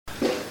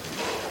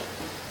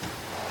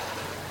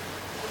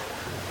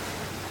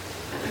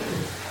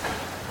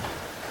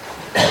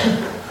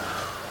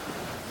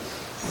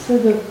So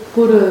the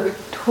Buddha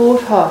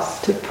taught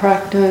us to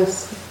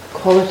practice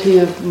quality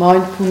of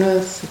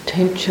mindfulness,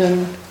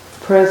 attention,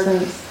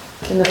 presence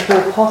in the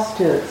four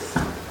postures.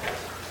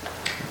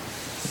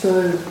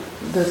 So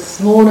this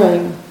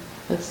morning,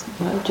 it's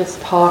just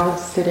part of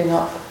setting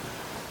up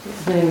the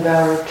beginning of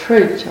our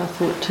retreat. I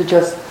thought to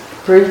just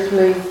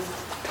briefly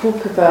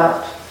talk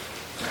about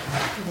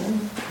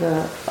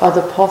the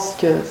other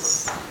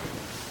postures.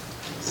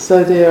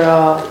 So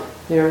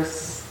there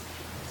is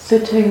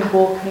sitting,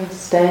 walking,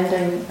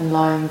 standing and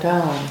lying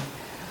down.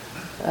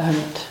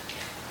 And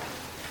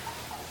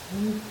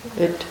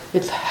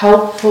it's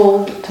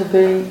helpful to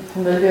be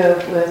familiar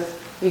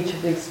with each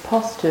of these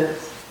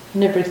postures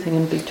and everything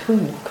in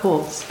between, of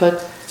course.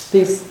 But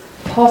these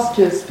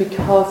postures,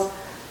 because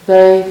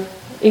they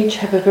each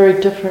have a very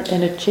different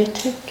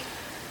energetic,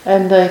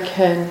 and they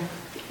can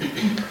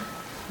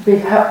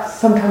be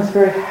sometimes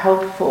very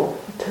helpful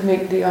to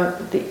meet the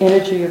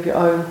energy of your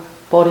own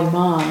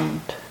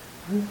body-mind.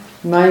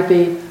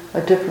 Maybe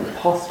a different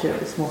posture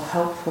is more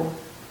helpful.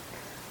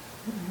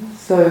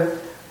 So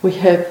we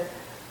have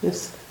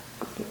this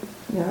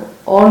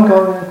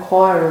ongoing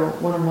inquiry,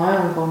 one of my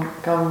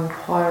ongoing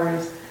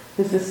inquiries,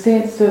 is the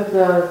sense of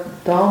the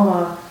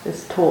Dharma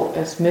is taught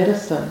as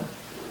medicine.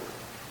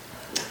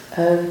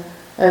 And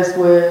as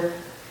we're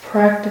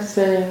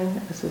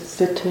practicing, as we're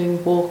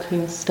sitting,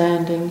 walking,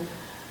 standing,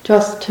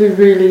 just to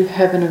really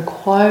have an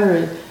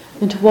inquiry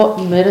into what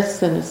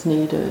medicine is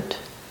needed.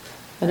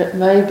 And it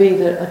may be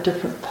that a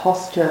different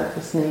posture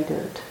is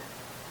needed.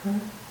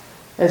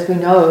 As we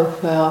know,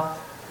 if our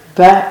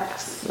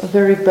backs are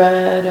very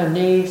bad, our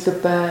knees are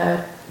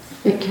bad,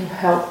 it can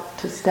help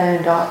to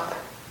stand up,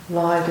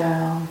 lie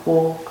down,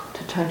 walk,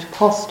 to change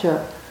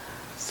posture.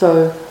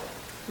 So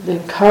the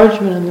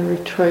encouragement in the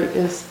retreat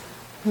is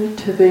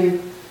to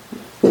be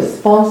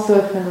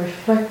responsive and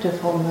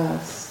reflective on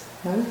this,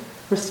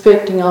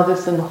 respecting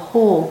others in the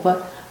hall,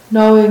 but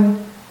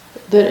knowing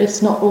that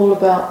it's not all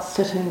about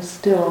sitting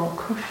still on a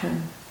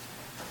cushion.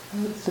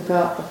 It's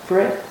about the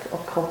breadth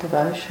of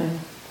cultivation.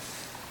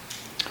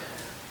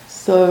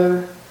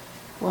 So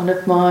one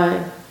of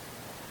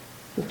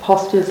the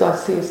postures I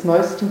see as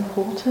most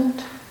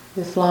important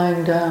is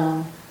lying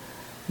down.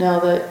 Now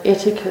the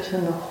etiquette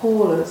in the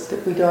hall is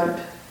that we don't,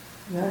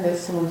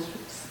 unless someone's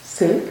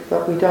sick,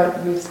 but we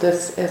don't use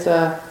this as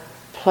a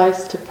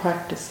place to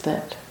practice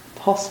that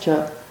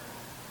posture.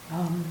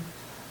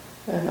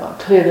 And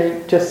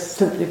clearly, just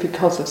simply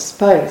because of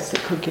space, it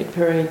could get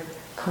very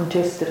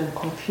congested and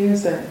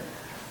confusing.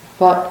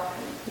 But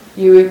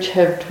you each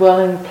have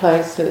dwelling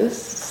places,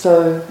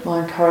 so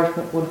my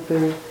encouragement would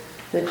be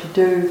that you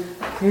do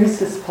use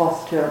this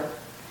posture,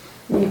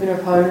 even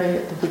if only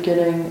at the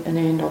beginning and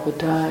end of a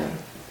day.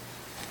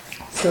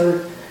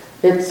 So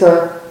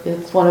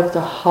it's one of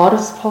the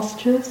hardest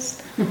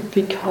postures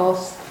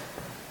because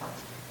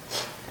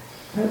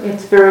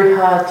it's very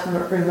hard to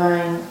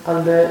remain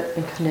alert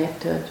and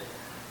connected.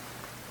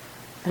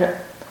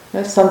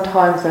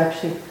 Sometimes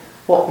actually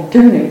what we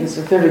do need is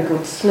a very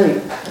good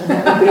sleep, and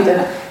that will be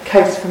the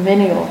case for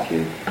many of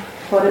you.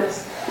 But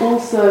it's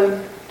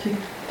also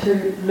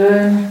to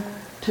learn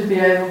to be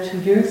able to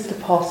use the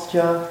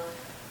posture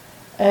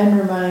and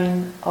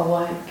remain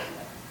awake.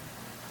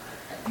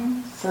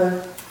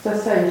 So, as I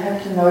say, you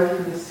have to know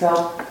for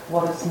yourself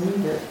what is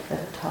needed at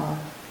a time.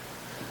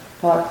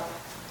 But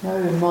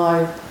in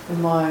my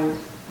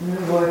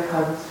work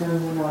I was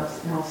doing when I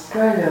was in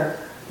Australia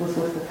was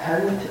with the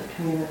palliative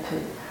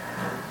community,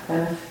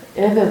 and if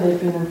ever there'd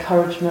been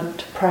encouragement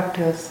to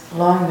practice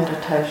lying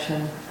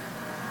meditation,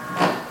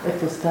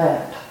 it was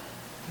that.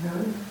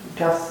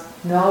 Just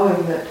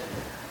knowing that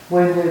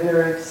when we're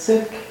very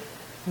sick,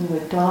 when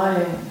we're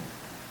dying,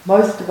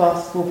 most of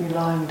us will be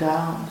lying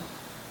down.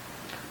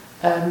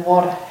 And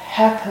what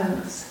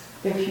happens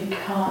if you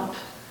can't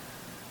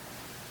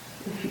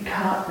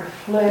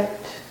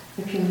reflect,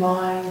 if your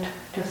mind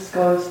just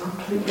goes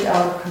completely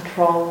out of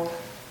control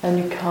and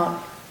you can't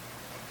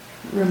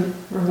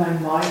remain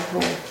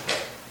mindful.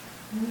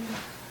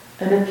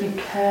 And if you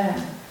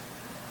can,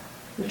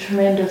 the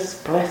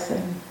tremendous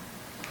blessing,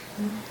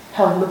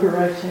 how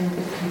liberating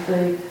it can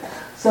be.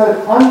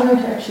 So I'm going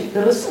to actually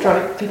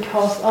illustrate,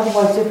 because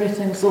otherwise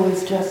everything's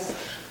always just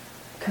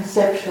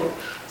conceptual.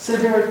 So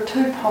there are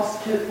two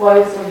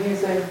ways of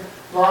using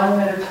lying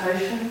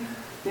meditation.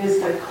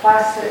 There's the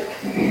classic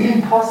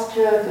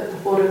posture that the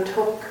Buddha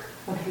took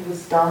when he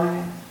was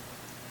dying.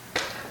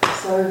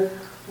 So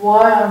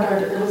why I'm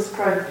going to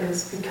illustrate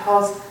is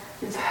because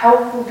it's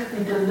helpful to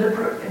be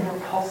deliberate in your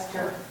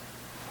posture.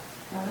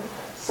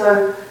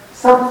 So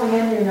something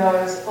in you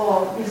knows,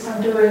 oh, yes,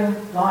 I'm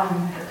doing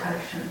lying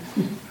meditation.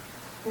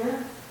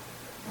 Yeah?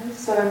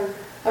 So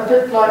a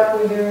bit like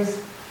we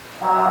use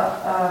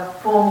a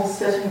formal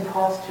sitting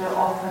posture,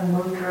 often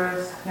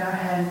mudras,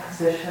 hand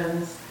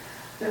positions,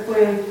 that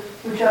we're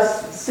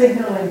just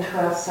signalling to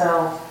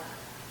ourselves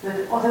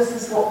that, oh, this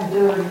is what we're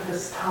doing at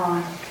this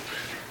time.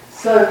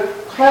 So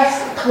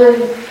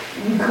classically,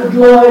 you could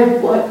lie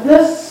like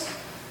this,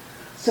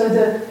 so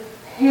the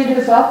head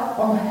is up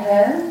on the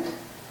hand,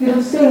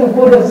 You'll see the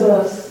Buddha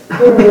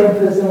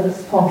Emperor's in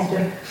this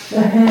posture. The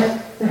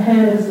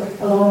hand is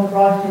along the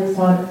right hand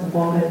side of the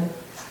body.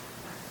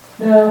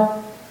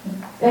 Now,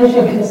 as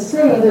you can see,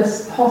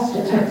 this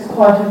posture takes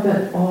quite a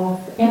bit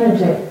of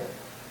energy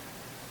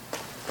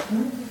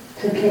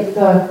to keep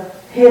the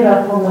head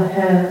up on the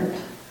hand.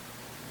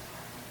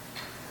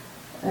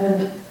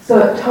 And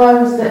so at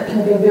times that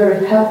can be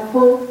very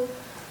helpful,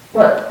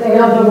 but the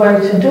other way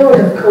to do it,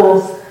 of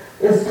course,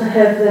 is to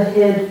have the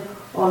head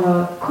on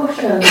a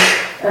cushion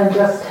and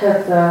just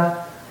have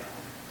the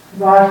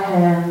right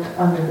hand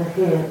under the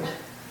head.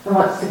 And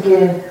once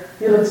again,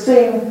 you'll have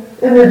seen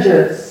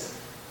images,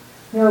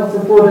 of the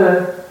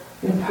Buddha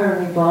in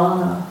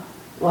Parinibbana,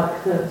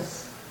 like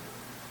this.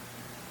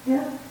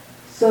 Yeah.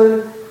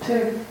 So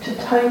to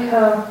take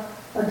a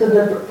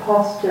deliberate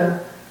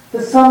posture.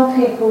 For some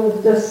people,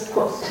 this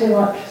puts too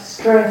much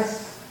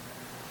stress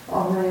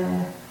on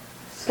their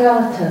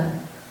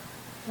skeleton.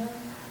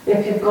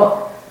 If you've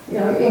got,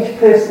 each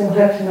person will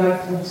have to know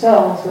for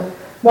themselves, but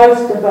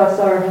most of us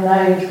are at an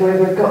age where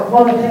we've got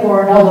one thing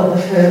or another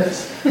that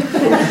hurts.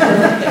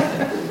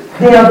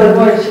 The other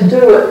way to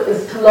do it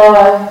is to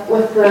lie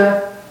with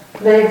the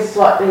legs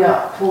slightly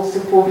up or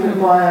supported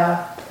by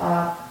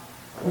a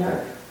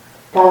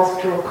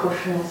bolster or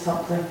cushion or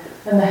something,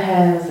 and the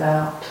hands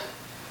out.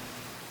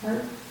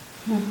 Right?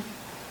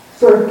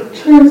 So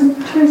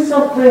choose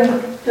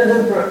something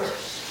deliberate,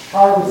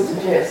 I would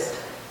suggest.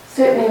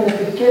 Certainly in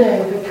the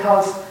beginning,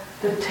 because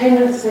the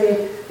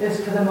tendency is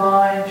for the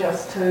mind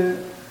just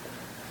to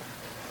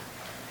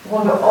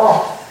wander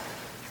off.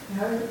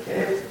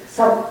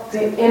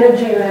 The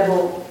energy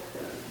level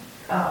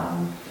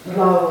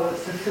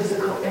lowers, the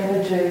physical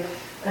energy,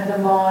 and the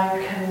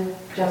mind can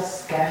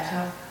just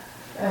scatter.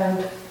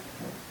 And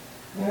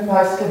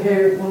most of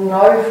you will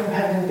know from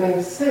having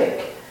been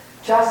sick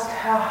just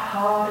how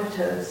hard it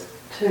is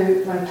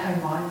to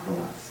maintain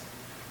mindfulness.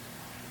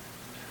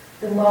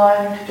 The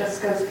mind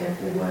just goes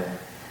everywhere.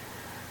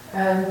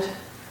 And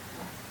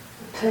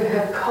to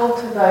have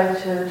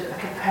cultivated a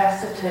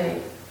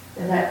capacity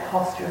in that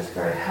posture is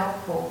very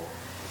helpful.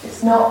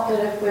 It's not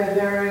that if we're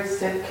very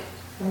sick,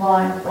 the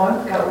mind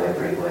won't go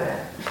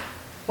everywhere,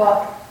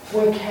 but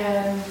we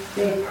can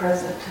be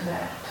present to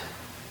that.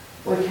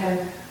 We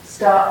can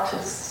start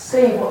to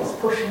see what's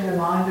pushing the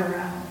mind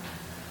around.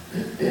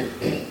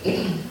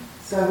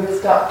 So we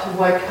start to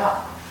wake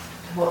up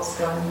to what's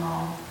going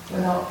on.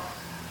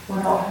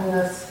 We're not in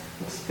this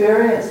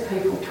experience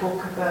people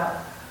talk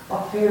about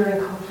of feeling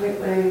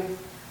completely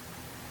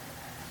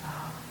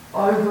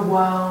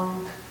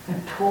overwhelmed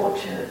and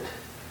tortured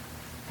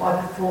by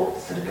the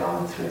thoughts that are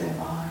going through their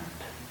mind.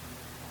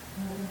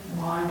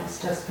 The mind has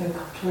just been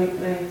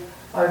completely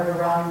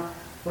overrun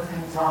with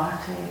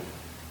anxiety.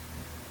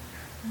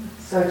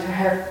 So to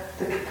have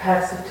the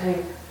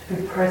capacity to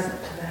be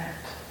present to that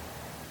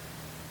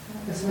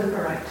is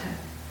liberating.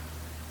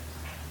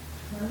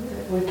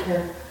 We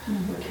can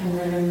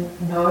really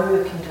know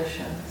the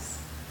conditions.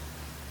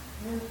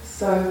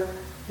 So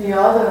the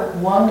other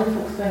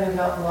wonderful thing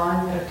about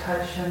line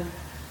meditation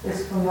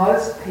is for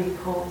most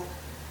people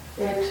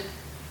it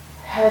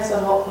has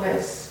a lot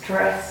less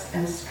stress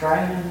and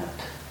strain in it.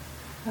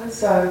 And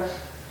so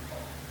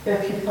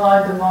if you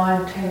find the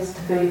mind tends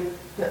to be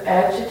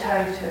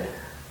agitated,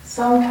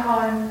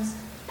 sometimes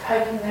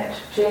taking that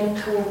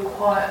gentle,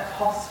 quiet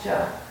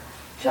posture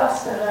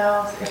just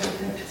allows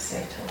everything to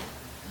settle.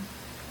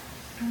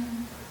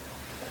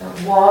 A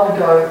while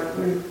ago,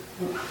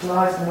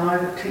 Liza and I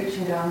were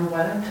teaching down in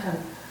Wellington,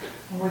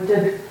 and we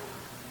did,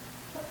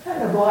 I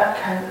don't know why it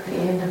came at the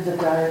end of the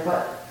day,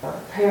 but a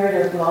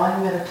period of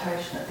line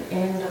meditation at the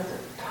end of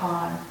the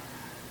time.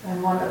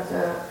 And one of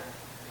the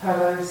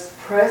fellows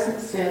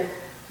present said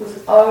it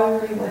was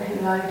only when he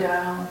lay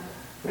down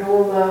that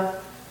all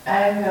the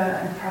anger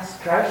and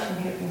frustration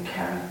he'd been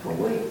carrying for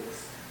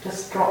weeks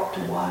just dropped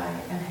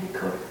away, and he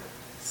could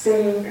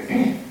see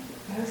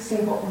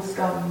what was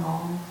going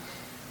on.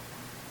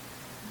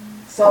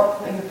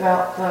 Something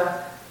about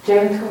the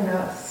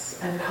gentleness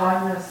and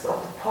kindness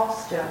of the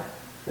posture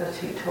that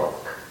he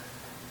took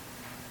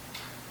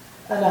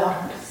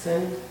allowed him to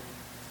see.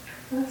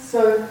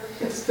 So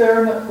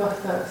experiment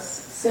with this.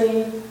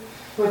 See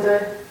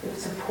whether it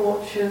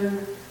supports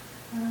you.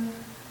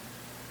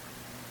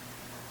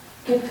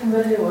 Get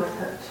familiar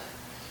with it.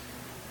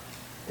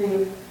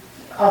 The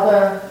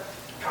other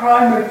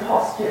primary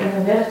posture in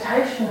the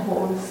meditation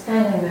hall is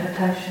standing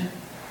meditation.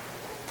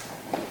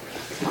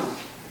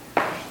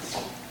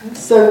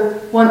 So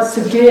once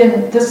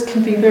again, this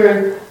can be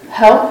very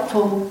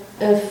helpful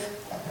if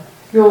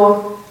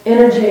your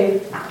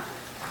energy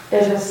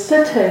as you're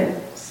sitting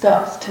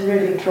starts to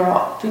really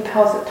drop,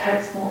 because it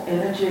takes more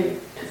energy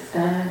to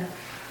stand.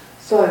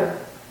 So,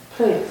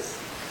 please.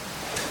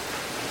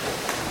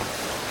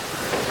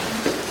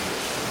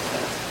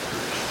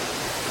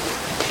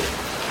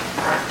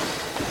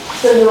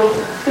 So you're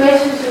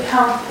better to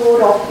come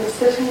forward off your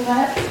sitting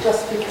mat,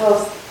 just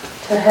because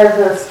to have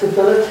the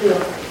stability of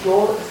the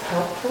floor is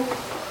helpful.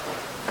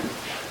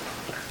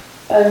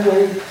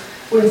 And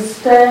we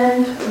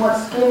stand,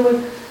 once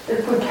again,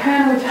 if we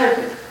can, we take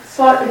it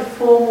slightly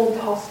formal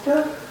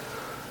posture,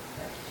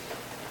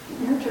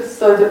 just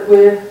so that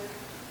we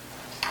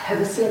have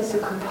a sense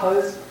of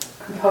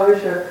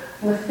composure.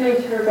 And the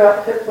feet are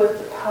about hip width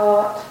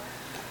apart,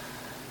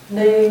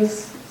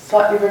 knees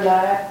slightly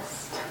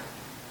relaxed.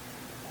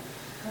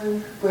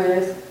 And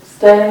we're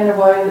standing in a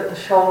way that the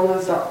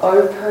shoulders are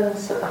open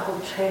so that the whole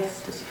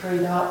chest is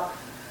freed up.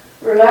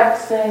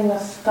 Relaxing the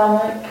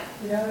stomach,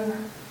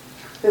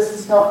 This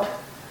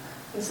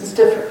is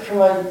different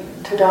from a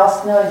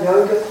Tadasana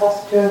yoga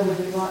posture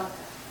where you might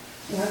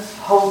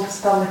hold the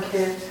stomach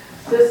here.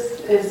 This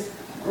is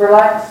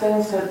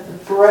relaxing so that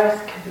the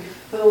breath can be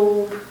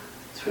filled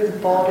through the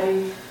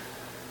body.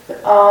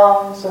 The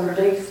arms are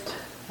released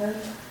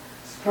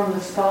from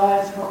the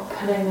sides, we're not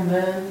pinning them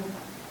in.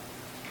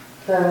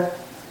 The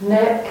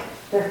neck,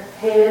 the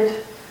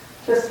head,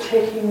 just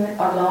checking the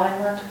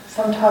alignment.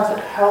 Sometimes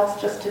it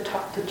helps just to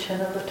tuck the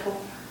chin a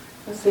little,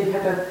 so you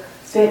have a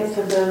sense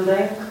of the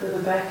length of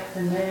the back of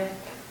the neck.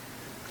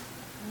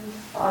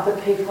 Other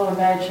people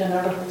imagine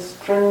a little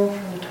string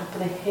from the top of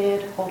the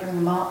head holding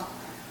them up.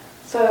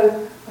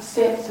 So a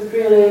sense of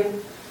really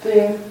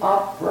being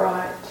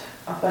upright,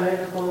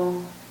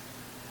 available,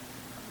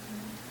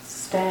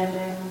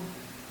 standing.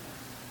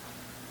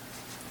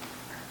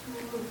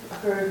 A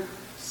very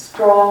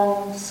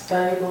strong,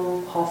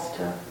 stable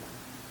posture.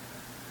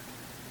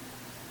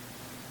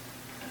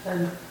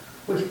 And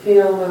we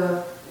feel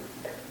the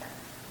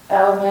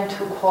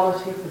elemental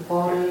quality of the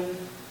body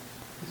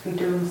as we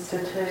do in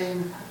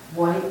sitting,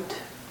 weight,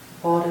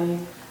 the body,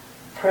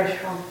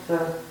 pressure of the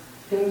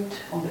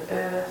feet on the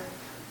earth.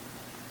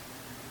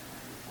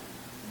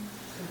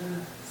 So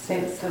the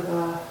sense of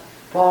a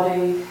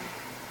body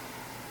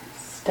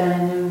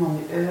standing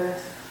on the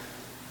earth,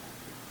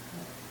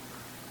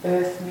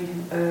 earth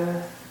meeting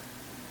earth,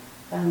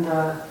 and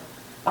the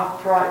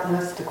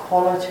uprightness, the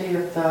quality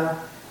of the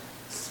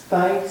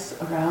space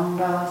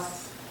around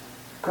us,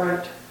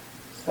 great,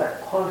 so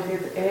that quality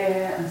of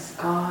air and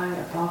sky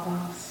above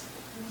us.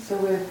 So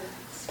we're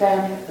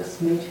standing at this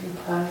meeting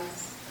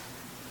place,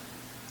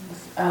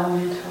 this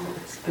elemental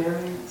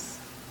experience.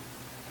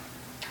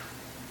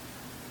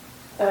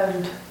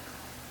 And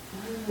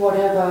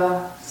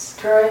whatever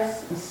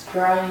stress and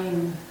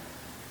strain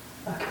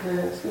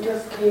occurs, we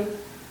just keep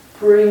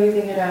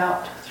breathing it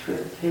out through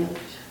the feet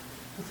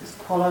with this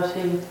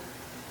quality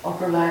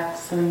of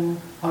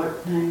relaxing,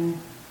 opening,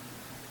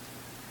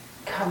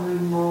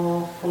 coming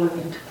more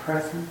fully into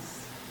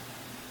presence.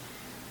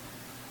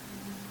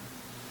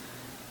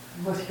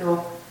 With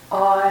your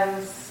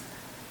eyes,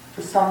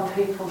 for some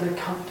people they're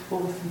comfortable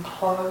with them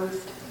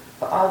closed,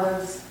 for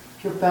others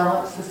if your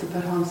balance is a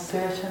bit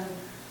uncertain,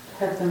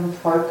 have them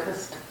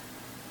focused.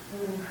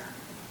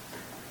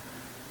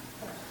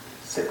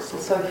 6 or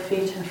so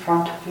feet in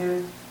front of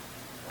you,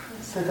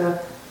 so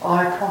the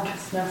eye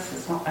consciousness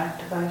is not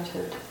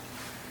activated.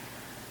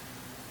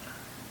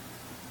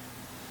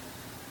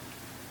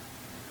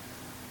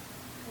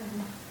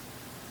 And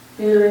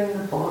feeling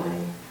the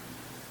body.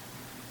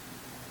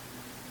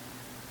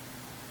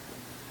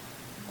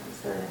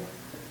 So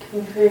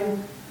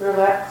keeping,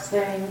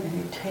 relaxing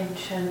any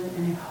tension,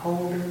 any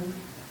holding.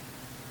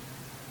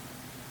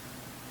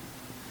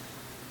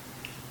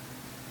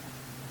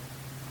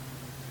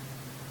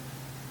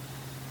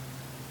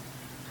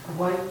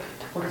 Awake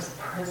to what is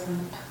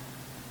present.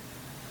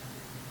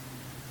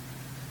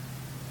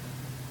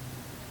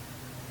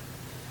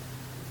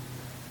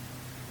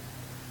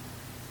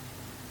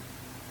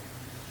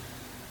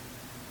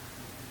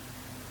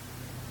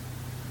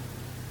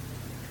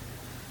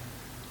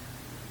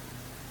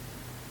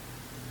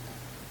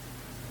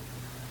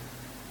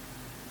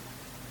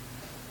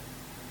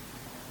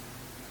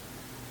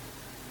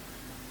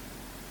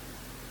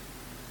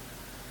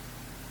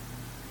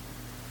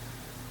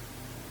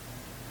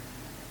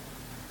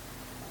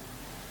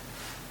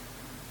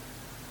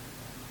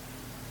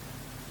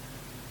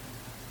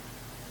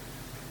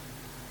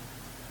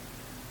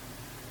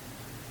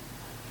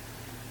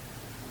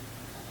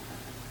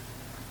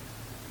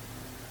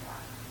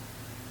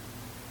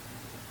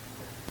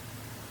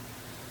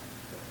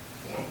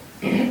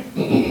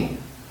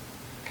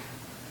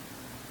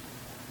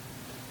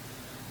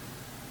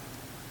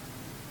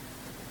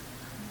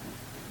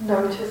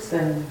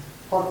 Noticing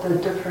what the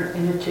different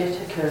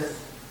energetic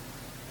is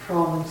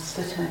from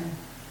sitting.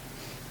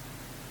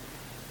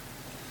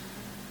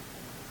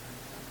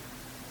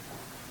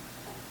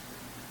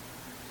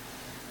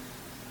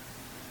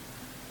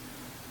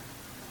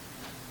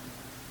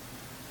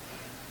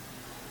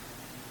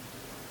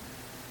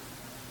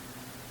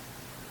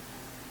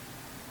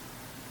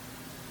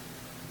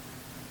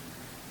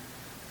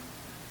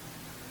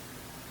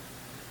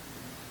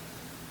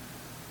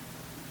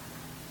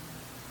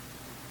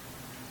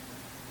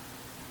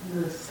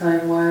 The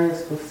same way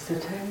as with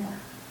sitting,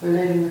 we're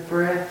letting the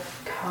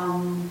breath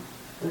come,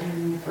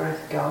 letting the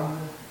breath go.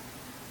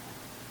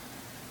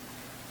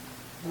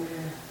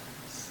 We're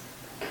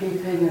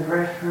keeping a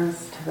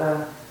reference to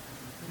the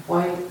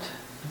weight,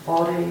 the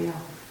body,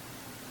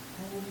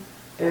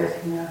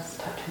 earthiness,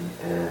 touching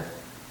the earth.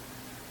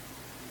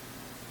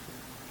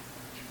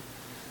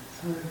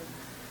 So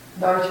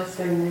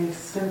noticing these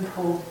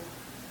simple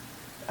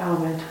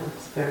elemental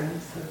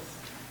experiences.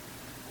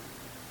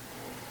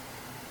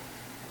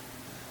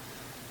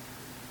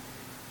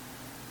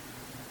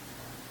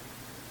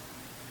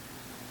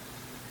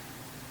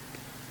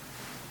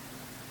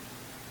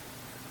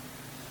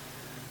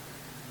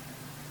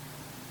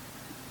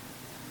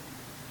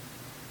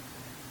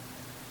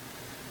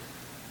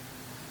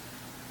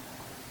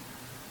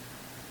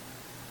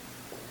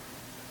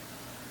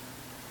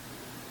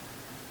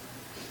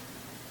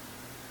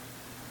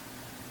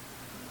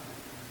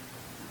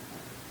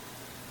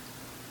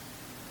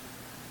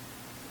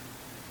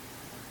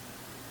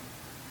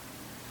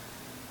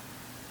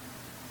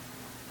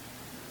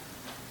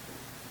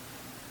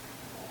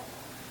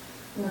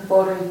 The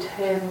body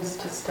tends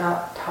to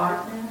start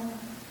tightening,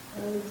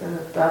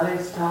 the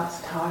belly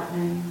starts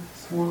tightening,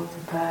 small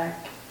of the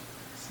back,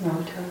 just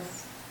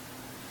notice.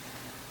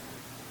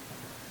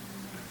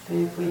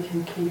 See if we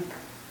can keep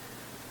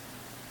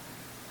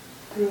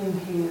being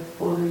here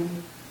fully,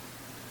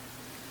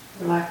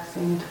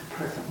 relaxing into the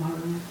present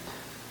moment.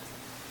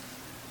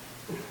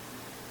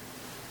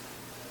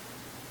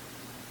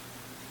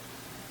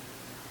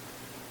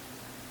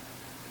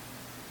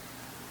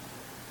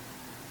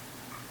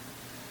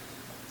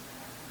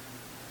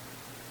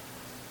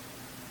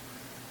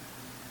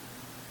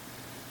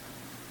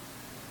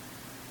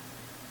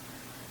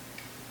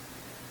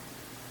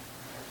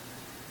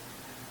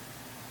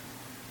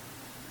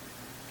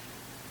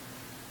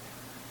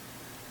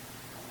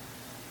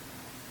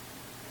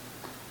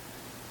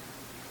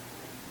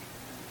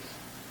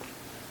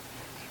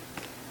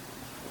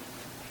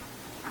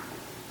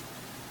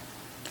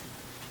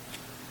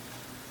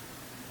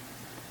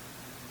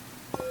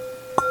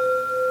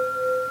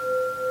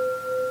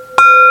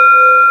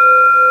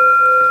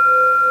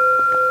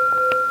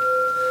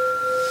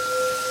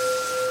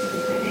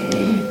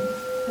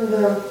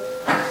 The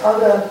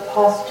other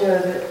posture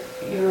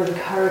that you're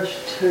encouraged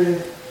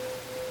to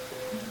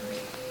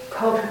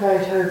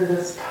cultivate over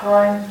this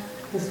time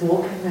is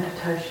walking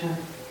meditation.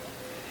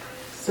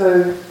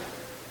 So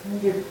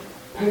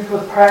people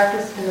have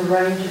practiced in a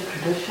range of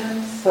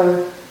traditions,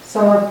 so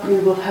some of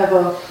you will have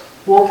a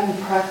walking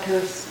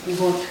practice you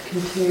want to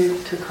continue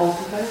to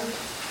cultivate.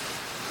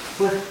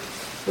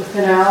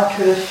 Within our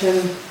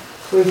tradition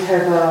we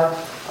have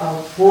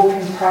a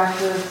walking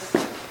practice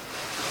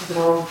that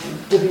I'll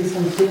give you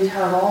some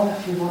detail on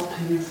if you want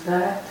to use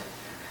that.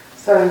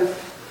 So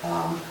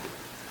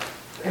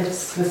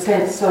it's the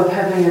sense of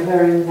having a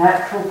very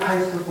natural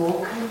pace of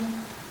walking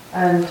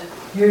and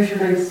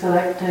usually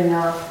selecting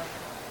a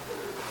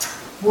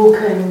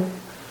walking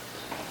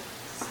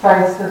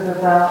space of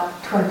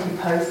about 20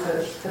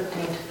 paces,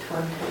 15 to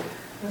 20.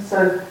 And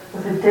so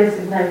with a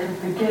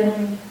designated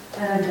beginning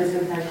and a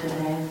designated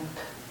end.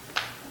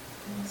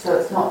 So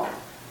it's not,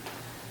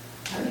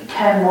 you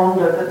can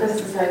wander, but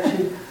this is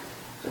actually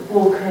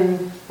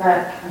walking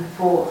back and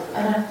forth.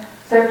 And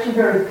it's actually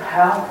very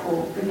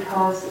powerful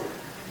because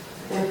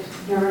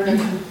if you're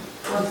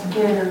once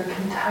again in a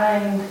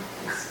contained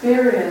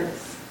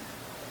experience,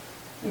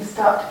 you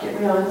start to get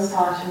real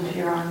insight into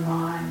your own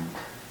mind.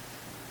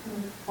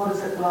 What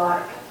is it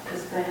like to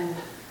spend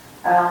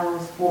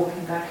hours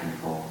walking back and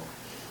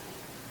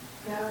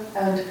forth? Yeah.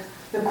 And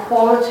the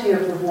quality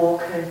of the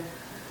walking,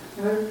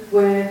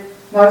 where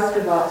most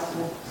of us,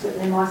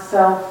 certainly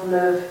myself,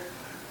 live,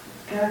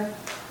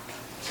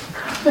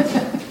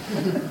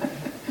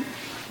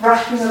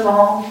 rushing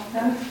along,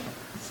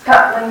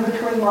 scuttling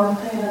between one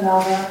thing and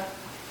another.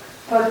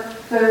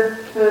 But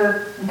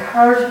the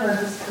encouragement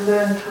is to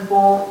learn to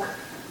walk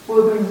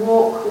where we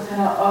walk within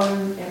our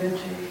own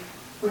energy.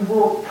 We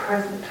walk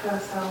present to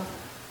ourselves.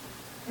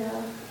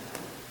 Yeah?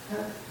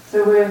 Yeah.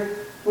 So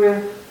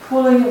we're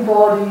fully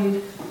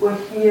embodied, we're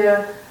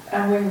here,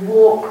 and we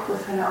walk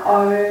within our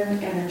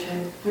own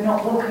energy. We're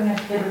not walking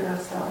ahead of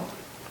ourselves.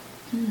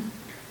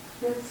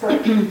 Yeah, so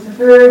it's a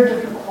very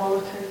different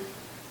quality.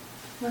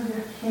 When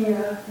you're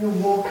here, you're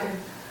walking.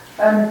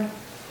 And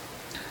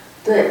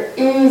the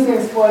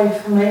easiest way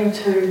for me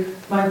to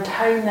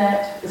maintain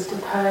that is to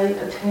pay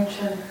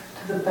attention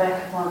to the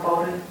back of my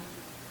body.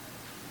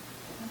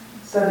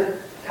 So that,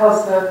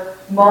 because the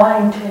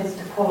mind tends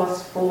to pull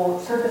us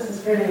forward, so this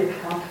is really a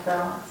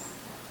counterbalance.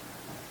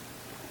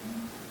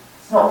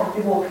 It's not that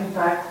you're walking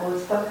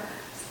backwards, but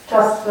it's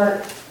just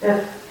that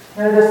if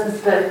this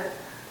is the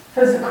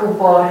physical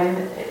body, and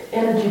the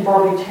energy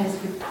body tends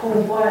to be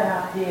pulled way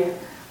out here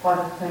by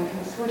the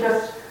thinking. So we're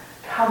just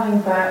coming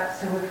back,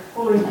 so we're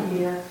fully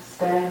here,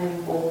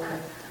 standing,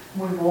 walking,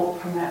 and we walk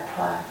from that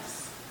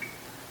place.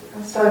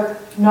 And so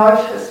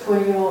notice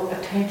where your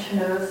attention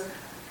is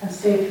and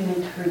see if you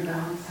need to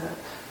rebalance it.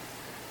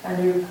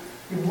 And you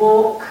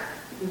walk,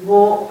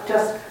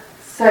 just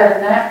set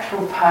a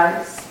natural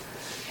pace.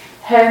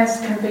 Hands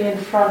can be in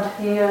front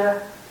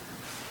here,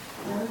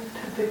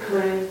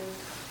 typically,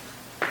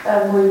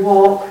 and we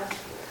walk,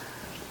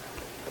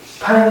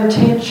 paying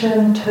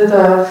attention to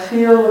the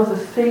feel of the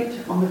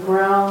feet on the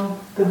ground,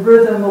 the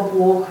rhythm of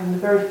walking, the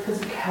very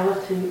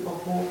physicality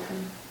of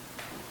walking.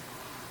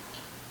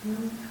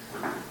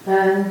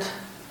 And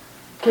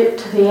get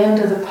to the end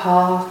of the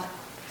path,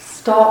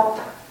 stop,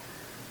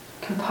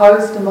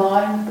 compose the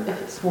mind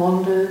if it's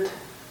wandered,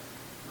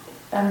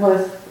 and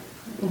with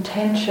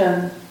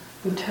intention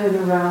we turn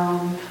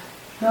around,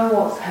 know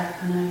what's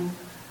happening,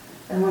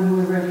 and when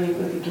we're ready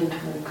we begin to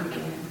walk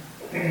again.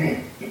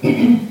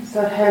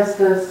 So it has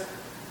this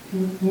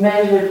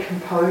measured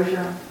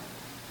composure,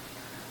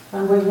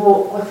 and we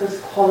walk with this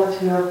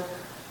quality of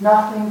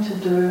nothing to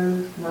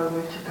do,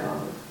 nowhere to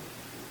go.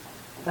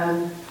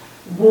 And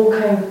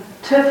walking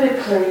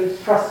typically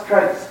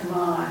frustrates the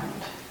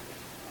mind,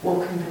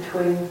 walking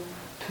between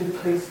two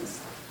places,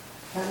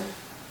 right?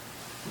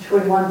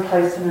 Between one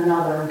place and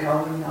another and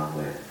going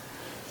nowhere.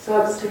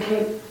 So it's to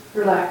keep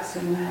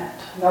relaxing that,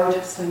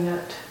 noticing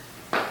it.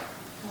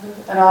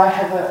 And I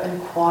have an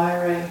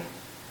inquiry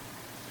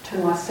to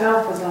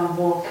myself as I'm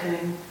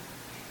walking,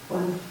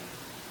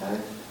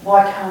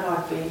 why can't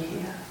I be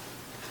here?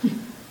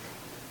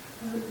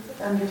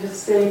 And you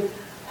just see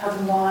how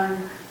the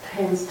mind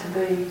tends to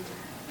be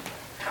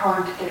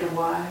trying to get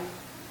away,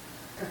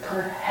 the kind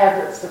of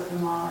habits of the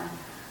mind,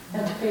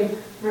 and to be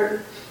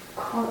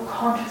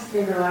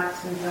consciously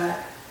relaxing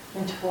back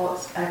into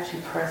what's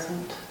actually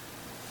present.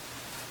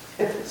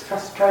 If it's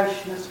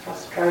frustration, it's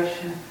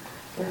frustration.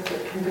 If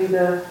it can be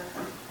the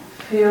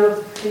feel of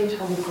the feet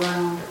on the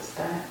ground, it's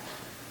that.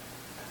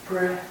 The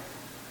breath.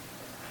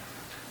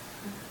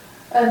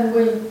 And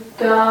we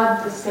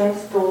guard the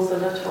sense doors a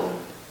little,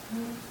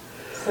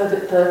 so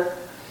that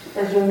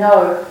as you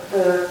know,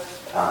 the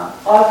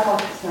eye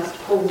consciousness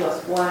pulls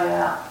us way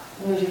out,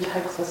 and usually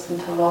takes us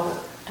into a lot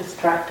of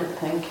distracted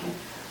thinking.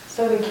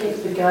 So we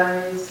keep the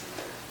gaze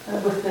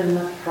within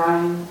the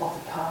frame of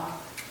the path.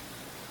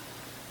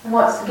 And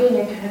once again,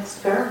 you can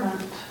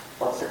experiment.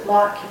 What's it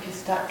like if you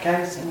start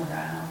gazing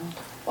around?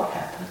 What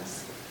happens?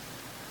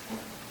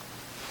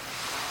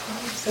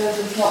 So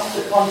there's not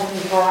that one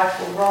thing right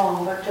or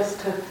wrong, but just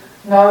to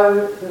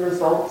know the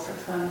results of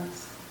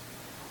things.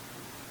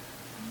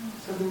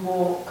 So we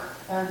walk,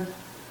 and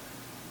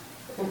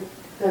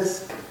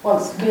there's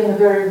once again the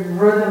very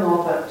rhythm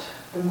of it.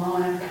 The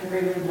mind can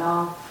really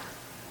love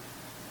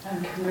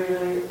and can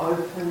really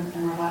open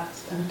and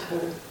relax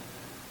into.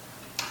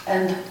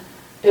 And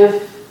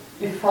if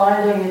you're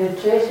finding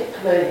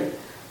energetically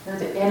that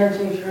the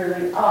energy is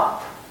really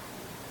up,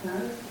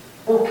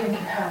 walking can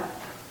help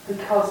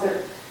because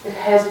it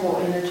has more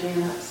energy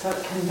in it, so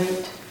it can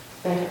meet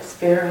that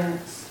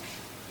experience.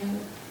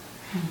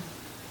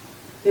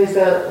 There's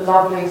a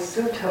lovely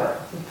sutta,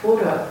 the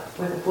Buddha,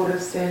 where the Buddha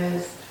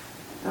says,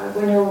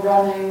 when you're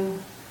running,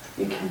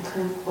 you can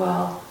think,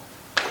 well,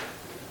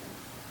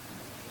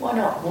 why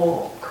not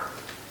walk?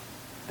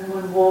 And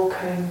when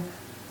walking,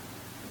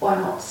 why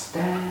not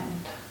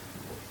stand?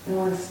 And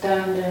when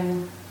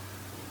standing,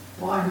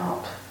 why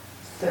not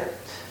sit?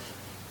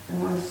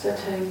 And when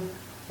sitting,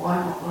 why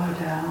not lie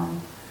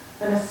down?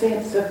 And a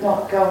sense of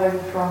not going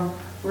from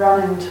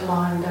running to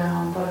lying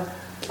down, but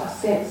a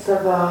sense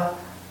of a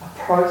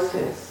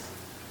process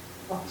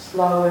of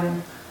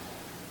slowing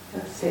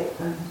and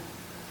settling.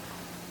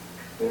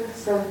 Yeah,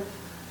 so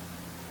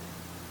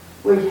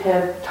we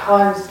have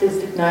times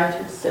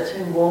designated,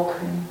 sitting,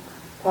 walking,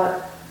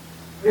 but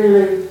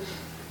really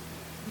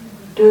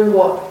do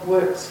what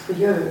works for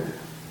you.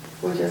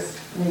 We just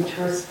need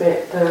to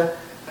respect the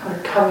kind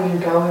of coming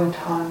and going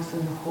times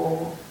in the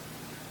hall.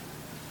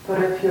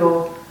 But if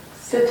you're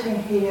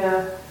sitting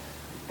here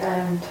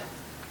and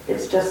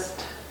it's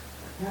just,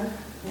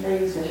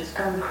 knees are just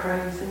going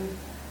crazy,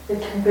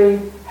 it can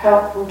be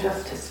helpful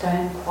just to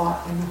stand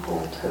quietly in the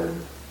hall too.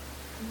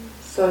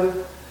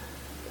 So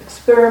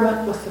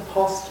experiment with the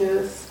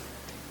postures.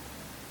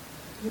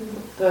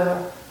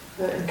 The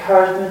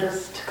encouragement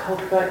is to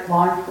cultivate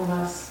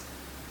mindfulness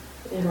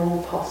in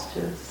all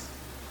postures.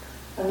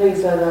 And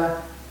these are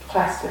the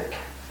classic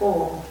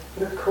four,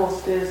 but of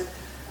course there's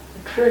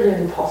a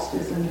trillion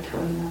postures in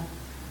between them.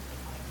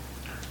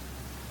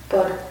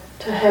 But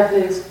to have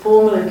these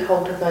formally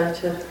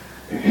cultivated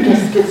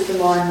just gives the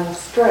mind more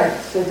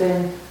strength. So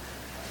then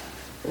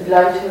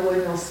later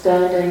when you're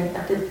standing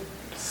at the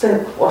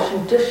sink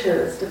washing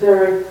dishes, the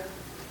very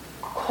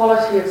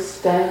quality of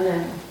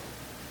standing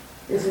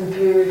is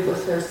imbued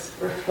with this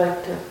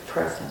reflective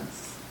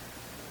presence.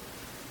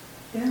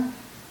 Yeah.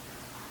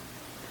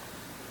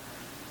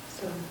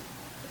 So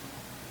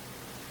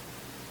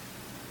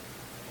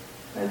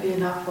maybe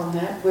enough on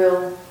that.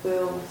 We'll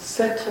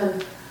sit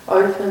and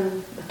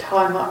open the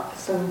time up for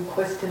some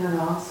question and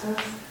answers.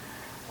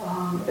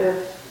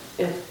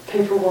 If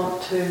people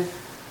want to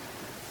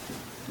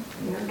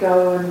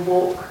go and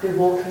walk, they're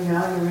walking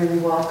now, you're really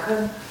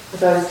welcome. For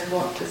those who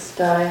want to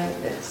stay,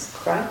 it's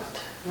great.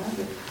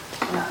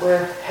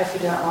 We're happy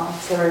to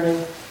answer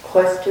any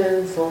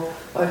questions or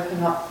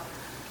open up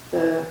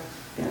the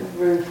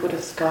room for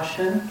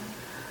discussion.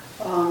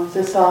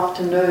 This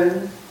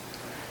afternoon,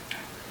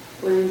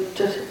 we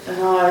just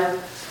and I,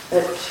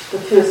 at the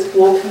first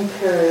walking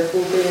period,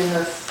 will be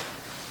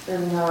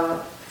in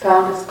the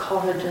Founders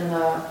Cottage in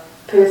the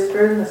first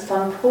room, the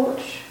sun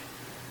porch.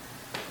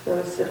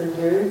 Those that are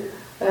new,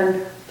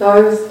 And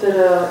those that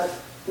are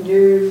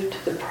new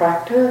to the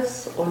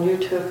practice or new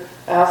to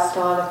our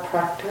style of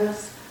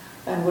practice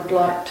and would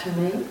like to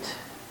meet,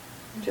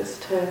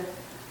 just to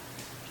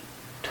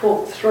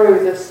talk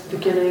through this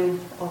beginning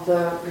of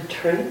the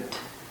retreat,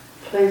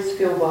 please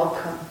feel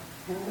welcome.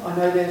 I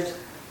know there's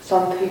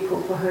some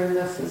people for whom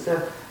this is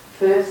a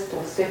first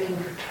or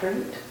second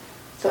retreat,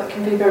 so it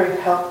can be very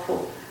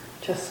helpful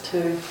just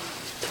to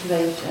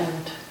meet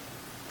and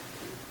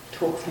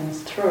talk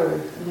things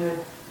through. And there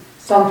are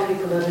some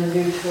people that are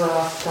new to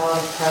our style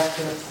of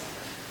practice,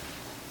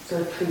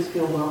 so please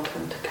feel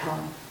welcome to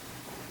come.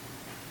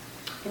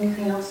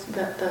 Anything else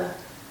about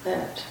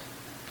that?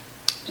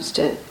 Just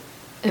to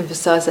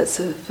emphasise, that's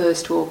the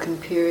first walking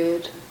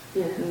period.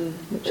 Yeah,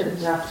 which in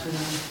is the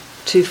afternoon.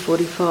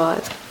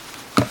 2:45.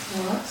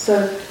 Alright,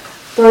 so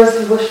those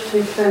who wish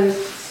to please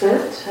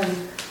sit,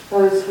 and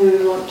those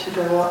who want to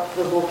go up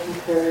for the walking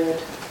period,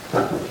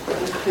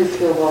 please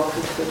feel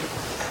welcome to.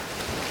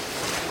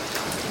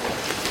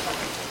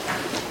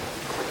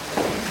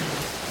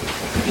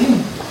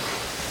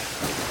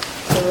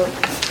 So we'll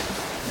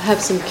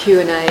have some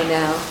Q&A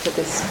now for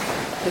this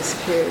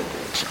period.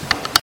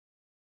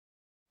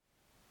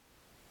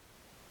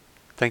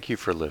 Thank you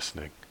for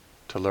listening.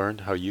 To learn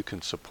how you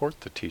can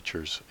support the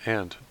teachers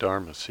and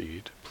Dharma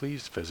Seed,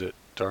 please visit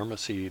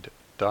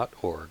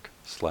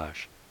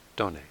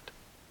dharmaseed.org/donate.